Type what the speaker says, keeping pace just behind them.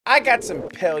I got some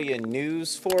Palia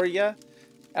news for you. And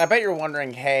I bet you're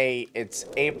wondering, hey, it's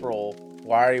April.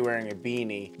 Why are you wearing a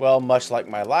beanie? Well, much like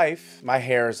my life, my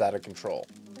hair is out of control.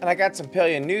 And I got some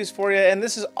Palia news for you, and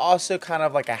this is also kind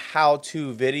of like a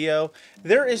how-to video.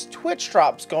 There is Twitch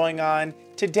drops going on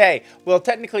today. Well,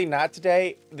 technically not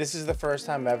today. This is the first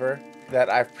time ever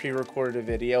that I've pre-recorded a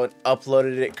video and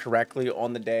uploaded it correctly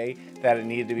on the day that it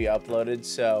needed to be uploaded,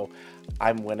 so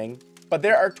I'm winning. But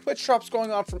there are Twitch drops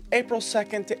going on from April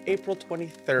 2nd to April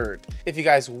 23rd. If you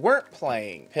guys weren't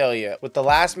playing Palia with the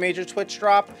last major Twitch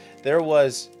drop, there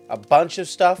was a bunch of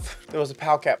stuff. There was a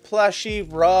Palcat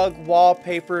plushie, rug,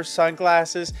 wallpaper,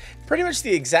 sunglasses, pretty much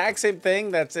the exact same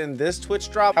thing that's in this Twitch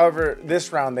drop. However,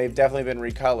 this round they've definitely been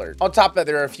recolored. On top of that,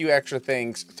 there are a few extra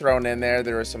things thrown in there.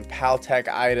 There are some Paltech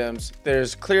items.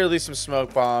 There's clearly some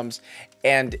smoke bombs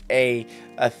and a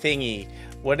thingy.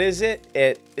 What is it?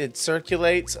 It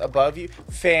circulates above you.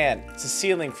 Fan. It's a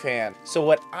ceiling fan. So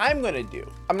what I'm gonna do,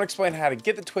 I'm gonna explain how to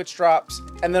get the Twitch drops,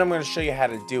 and then I'm gonna show you how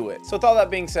to do it. So with all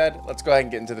that being said, let's go ahead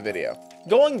and get into the video.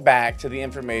 Going back to the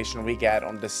information we got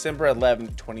on December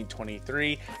 11th,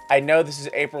 2023, I know this is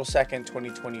April 2nd,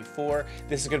 2024.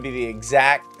 This is gonna be the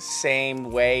exact same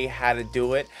way how to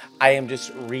do it. I am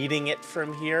just reading it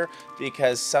from here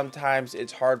because sometimes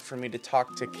it's hard for me to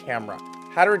talk to camera.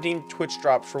 How to redeem Twitch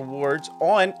drops rewards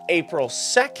on April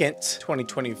 2nd,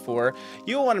 2024.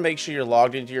 You'll want to make sure you're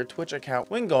logged into your Twitch account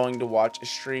when going to watch a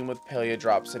stream with Palia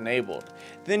drops enabled.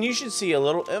 Then you should see a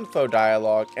little info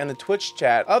dialog and the Twitch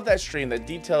chat of that stream that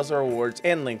details the rewards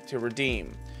and link to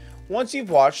redeem. Once you've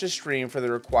watched the stream for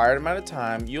the required amount of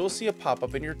time, you'll see a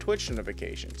pop-up in your Twitch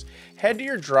notifications. Head to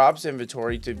your drops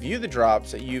inventory to view the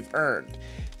drops that you've earned.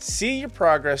 See your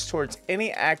progress towards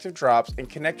any active drops and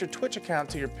connect your Twitch account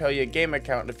to your Palia game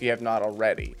account if you have not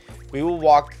already. We will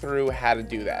walk through how to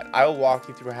do that. I will walk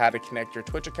you through how to connect your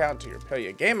Twitch account to your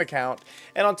Palia game account,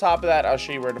 and on top of that, I'll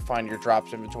show you where to find your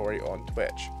drops inventory on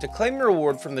Twitch. To claim your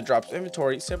reward from the drops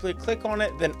inventory, simply click on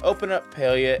it, then open up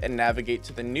Palia and navigate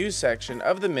to the news section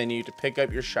of the menu to pick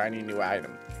up your shiny new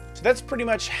item. So that's pretty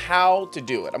much how to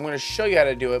do it. I'm going to show you how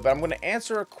to do it, but I'm going to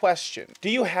answer a question. Do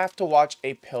you have to watch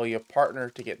a Palia partner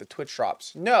to get the Twitch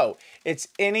drops? No, it's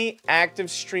any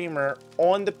active streamer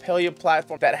on the Palia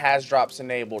platform that has drops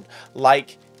enabled,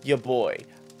 like your boy.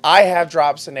 I have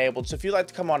drops enabled, so if you'd like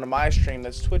to come onto my stream,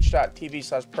 that's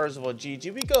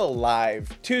twitch.tv/PerzivalGG. We go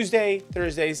live Tuesday,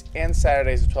 Thursdays, and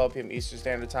Saturdays at 12 p.m. Eastern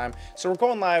Standard Time. So we're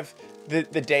going live the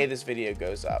day this video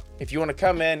goes up. If you want to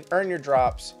come in, earn your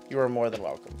drops, you are more than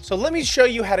welcome. So let me show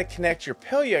you how to connect your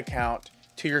Palia account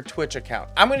to your Twitch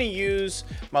account. I'm going to use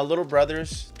my little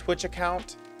brother's Twitch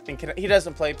account. He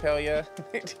doesn't play Palia.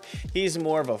 He's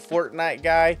more of a Fortnite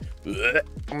guy. I'm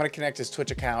going to connect his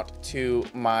Twitch account to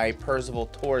my Perzival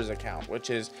Tours account, which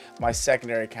is my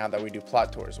secondary account that we do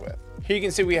plot tours with. Here you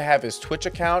can see we have his Twitch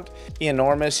account,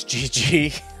 enormous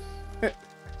GG.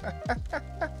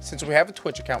 Since we have a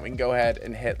Twitch account, we can go ahead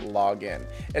and hit login.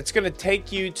 It's going to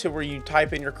take you to where you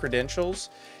type in your credentials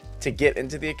to get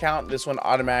into the account. This one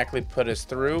automatically put us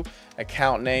through.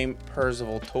 Account name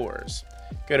Perzival Tours.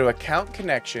 Go to account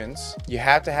connections. You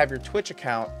have to have your Twitch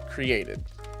account created.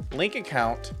 Link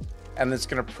account, and it's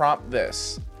going to prompt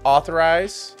this.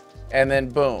 Authorize, and then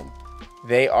boom.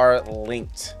 They are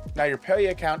linked. Now your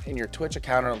Palia account and your Twitch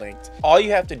account are linked. All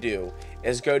you have to do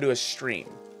is go to a stream,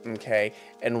 okay,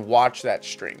 and watch that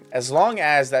stream, as long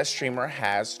as that streamer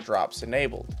has drops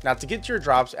enabled. Now, to get to your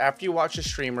drops, after you watch a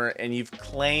streamer and you've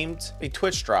claimed a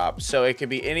Twitch drop, so it could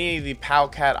be any of the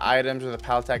Palcat items or the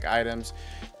Paltech items,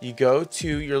 you go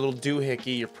to your little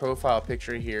doohickey, your profile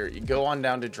picture here, you go on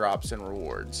down to drops and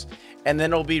rewards, and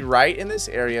then it'll be right in this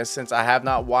area. Since I have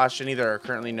not watched any, there are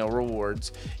currently no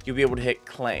rewards, you'll be able to hit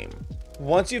claim.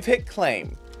 Once you've hit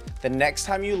claim, the next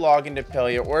time you log into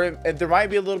Palia, or there might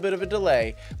be a little bit of a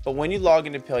delay, but when you log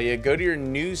into Palia, go to your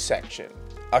news section.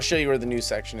 I'll show you where the news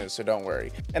section is, so don't worry.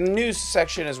 And the news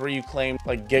section is where you claim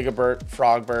like Gigabert,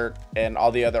 Frogbert, and all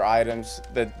the other items,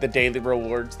 the daily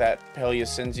rewards that Palia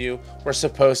sends you. We're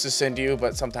supposed to send you,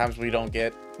 but sometimes we don't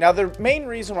get. Now, the main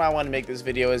reason why I want to make this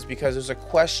video is because there's a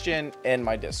question in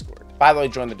my Discord. By the way,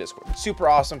 join the Discord. Super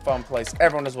awesome, fun place.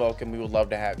 Everyone is welcome. We would love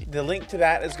to have you. The link to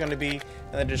that is going to be in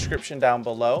the description down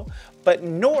below. But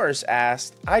Norse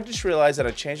asked, I just realized that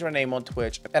I changed my name on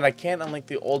Twitch and I can't unlink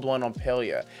the old one on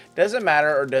Palia. Does it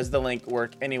matter, or does the link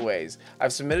work anyways?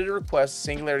 I've submitted a request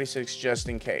Singularity 6 just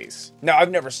in case. Now,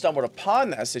 I've never stumbled upon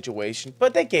that situation,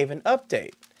 but they gave an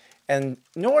update. And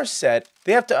Norse said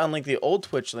they have to unlink the old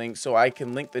Twitch link so I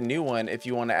can link the new one if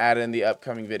you want to add in the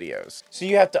upcoming videos. So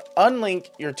you have to unlink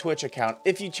your Twitch account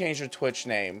if you change your Twitch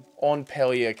name on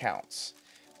Palia accounts.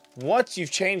 Once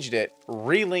you've changed it,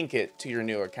 relink it to your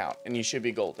new account and you should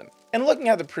be golden. And looking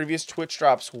how the previous Twitch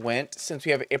drops went, since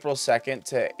we have April 2nd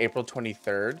to April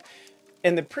 23rd,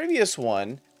 in the previous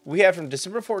one, we have from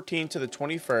December 14th to the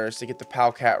 21st to get the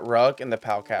Palcat rug and the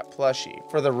Palcat plushie.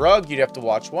 For the rug, you'd have to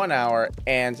watch 1 hour,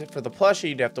 and for the plushie,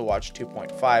 you'd have to watch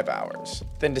 2.5 hours.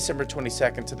 Then December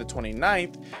 22nd to the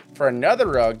 29th, for another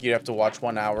rug, you'd have to watch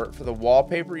 1 hour. For the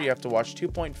wallpaper, you have to watch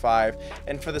 2.5,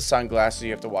 and for the sunglasses, you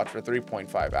have to watch for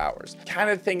 3.5 hours. Kind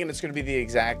of thinking it's going to be the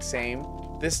exact same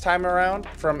this time around.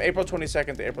 From April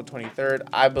 22nd to April 23rd,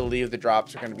 I believe the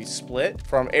drops are going to be split.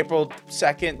 From April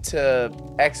 2nd to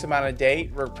X amount of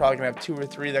date, we're probably going to have 2 or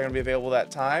 3 that are going to be available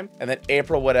that time. And then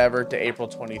April whatever to April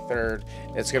 23rd,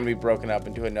 it's going to be broken up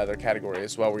into another category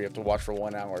as well, where you have to watch for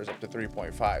 1 hour up to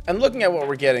 3.5. And looking at what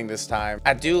we're getting this time,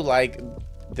 I do like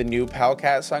the new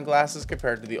Palcat sunglasses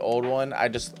compared to the old one. I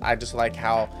just like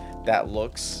how that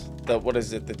looks. What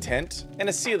is it, the tint, and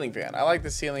a ceiling fan. I like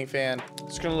the ceiling fan.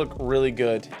 It's gonna look really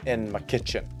good in my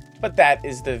kitchen. But that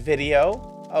is the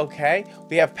video. Okay,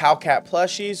 we have Palcat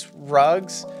plushies,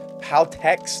 rugs,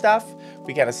 Paltech stuff.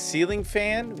 We got a ceiling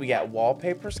fan. We got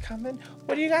wallpapers coming.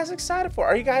 What are you guys excited for?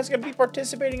 Are you guys gonna be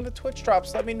participating in the Twitch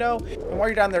drops? Let me know. And while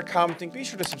you're down there commenting, be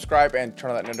sure to subscribe and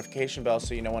turn on that notification bell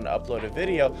so you know when to upload a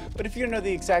video. But if you don't know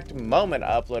the exact moment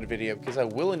I upload a video, because I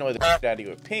will annoy the shit out of you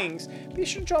with pings, be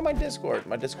sure to join my Discord.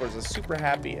 My Discord is a super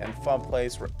happy and fun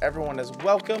place where everyone is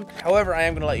welcome. However, I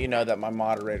am gonna let you know that my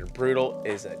moderator, Brutal,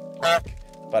 is a dick,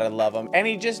 but I love him. And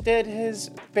he just did his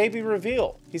baby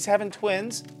reveal. He's having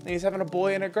twins, and he's having a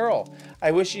boy and a girl.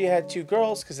 I wish he had 2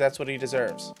 girls, because that's what he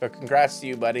deserves. But congrats to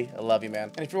you, buddy. I love you, man.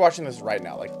 And if you're watching this right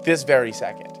now, like this very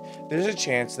second, there's a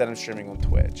chance that I'm streaming on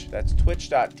Twitch. That's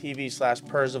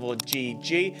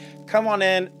twitch.tv/PerzivalGG. Come on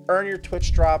in, earn your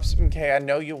Twitch drops. Okay, I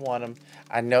know you want them.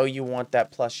 I know you want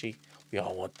that plushie. We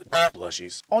all want the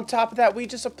plushies. On top of that, we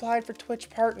just applied for Twitch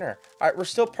Partner. All right, we're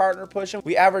still partner pushing.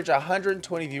 We average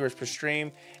 120 viewers per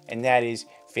stream, and that is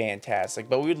fantastic.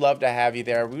 But we'd love to have you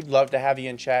there. We'd love to have you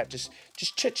in chat, just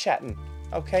chit-chatting.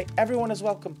 Okay, everyone is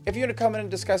welcome. If you want to come in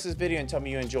and discuss this video and tell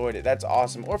me you enjoyed it, that's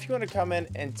awesome. Or if you want to come in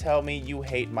and tell me you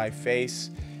hate my face,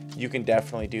 you can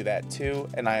definitely do that too.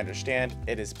 And I understand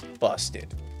it is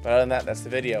busted. But other than that, that's the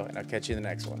video, and I'll catch you in the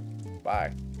next one.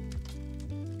 Bye.